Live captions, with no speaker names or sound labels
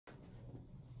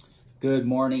Good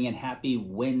morning and happy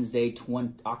Wednesday,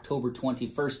 October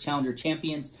 21st, Challenger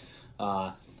Champions.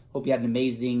 Hope you had an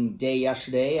amazing day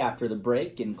yesterday after the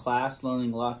break in class,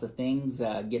 learning lots of things,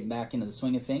 getting back into the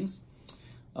swing of things.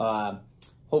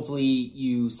 Hopefully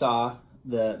you saw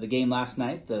the game last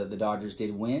night. The Dodgers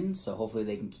did win, so hopefully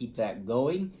they can keep that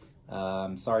going.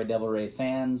 Sorry, Devil Ray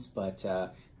fans, but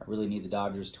I really need the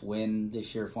Dodgers to win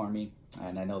this year for me.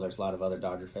 And I know there's a lot of other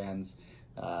Dodger fans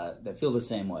that feel the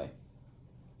same way.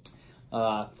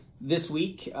 This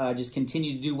week, just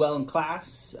continue to do well in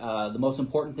class. The most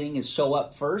important thing is show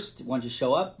up first. Once you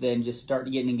show up, then just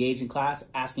start getting engaged in class,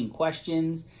 asking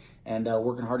questions, and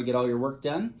working hard to get all your work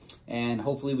done. And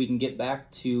hopefully we can get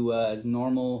back to as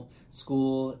normal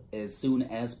school as soon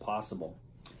as possible.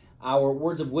 Our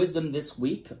words of wisdom this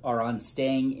week are on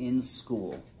staying in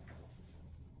school.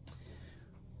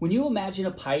 When you imagine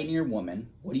a pioneer woman,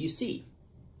 what do you see?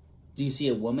 Do you see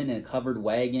a woman in a covered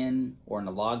wagon or in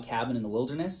a log cabin in the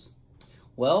wilderness?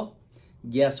 Well,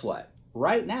 guess what?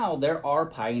 Right now, there are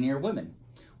pioneer women.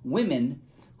 Women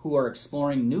who are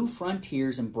exploring new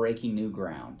frontiers and breaking new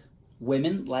ground.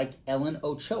 Women like Ellen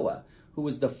Ochoa, who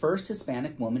was the first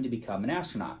Hispanic woman to become an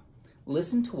astronaut.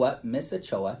 Listen to what Miss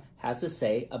Ochoa has to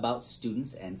say about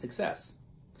students and success.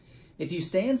 If you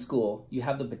stay in school, you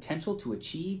have the potential to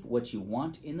achieve what you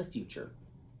want in the future.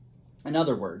 In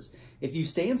other words, if you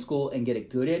stay in school and get a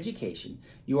good education,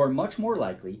 you are much more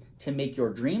likely to make your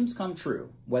dreams come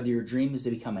true, whether your dream is to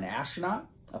become an astronaut,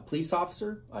 a police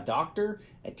officer, a doctor,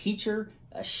 a teacher,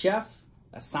 a chef,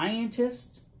 a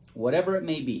scientist, whatever it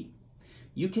may be.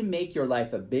 You can make your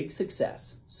life a big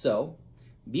success. So,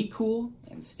 be cool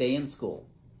and stay in school.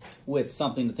 With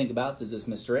something to think about, this is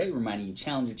Mr. A reminding you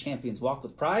Challenger Champions walk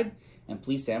with pride, and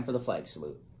please stand for the flag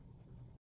salute.